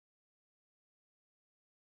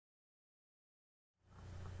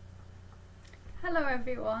Hello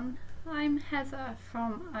everyone, I'm Heather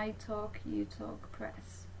from iTalk UTalk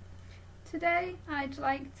Press. Today I'd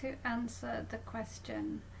like to answer the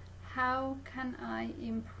question, how can I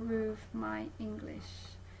improve my English?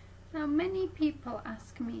 Now many people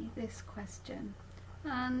ask me this question,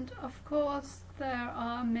 and of course there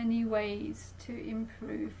are many ways to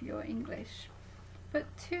improve your English. But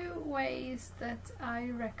two ways that I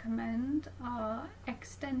recommend are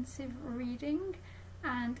extensive reading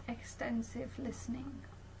and extensive listening.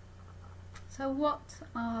 So what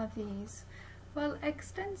are these? Well,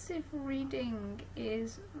 extensive reading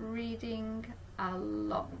is reading a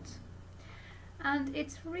lot. And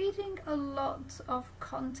it's reading a lot of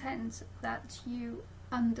content that you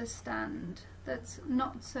understand, that's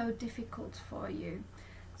not so difficult for you.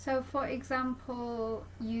 So for example,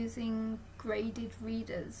 using graded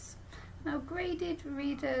readers. Now graded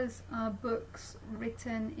readers are books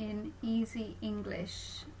written in easy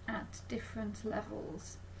English at different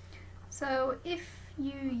levels. So if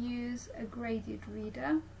you use a graded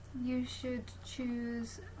reader, you should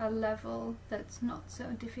choose a level that's not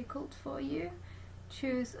so difficult for you.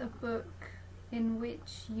 Choose a book in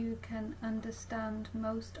which you can understand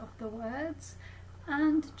most of the words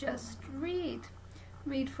and just read.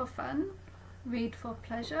 Read for fun, read for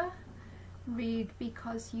pleasure, read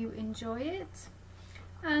because you enjoy it,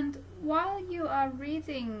 and while you are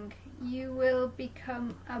reading you will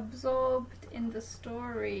become absorbed in the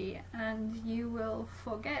story and you will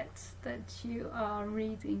forget that you are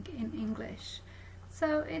reading in English.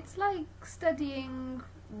 So it's like studying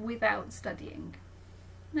without studying.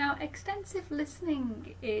 Now extensive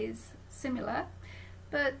listening is similar,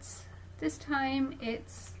 but this time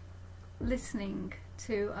it's listening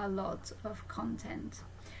to a lot of content.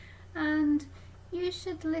 And you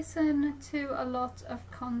should listen to a lot of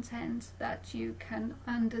content that you can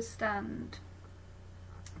understand.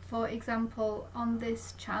 For example, on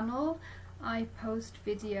this channel I post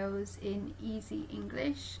videos in easy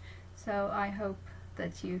English, so I hope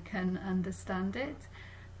that you can understand it.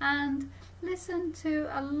 And listen to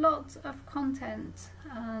a lot of content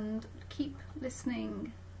and keep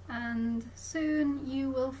listening, and soon you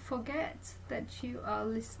will forget that you are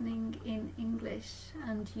listening in English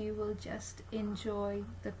and you will just enjoy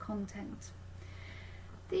the content.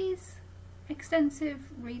 These extensive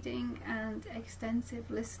reading and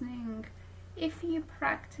extensive listening, if you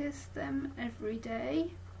practice them every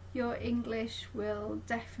day, your English will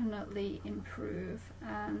definitely improve,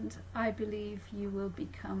 and I believe you will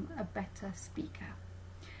become a better speaker.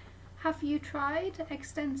 Have you tried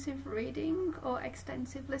extensive reading or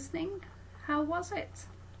extensive listening? How was it?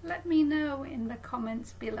 Let me know in the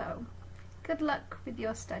comments below. Good luck with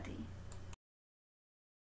your study.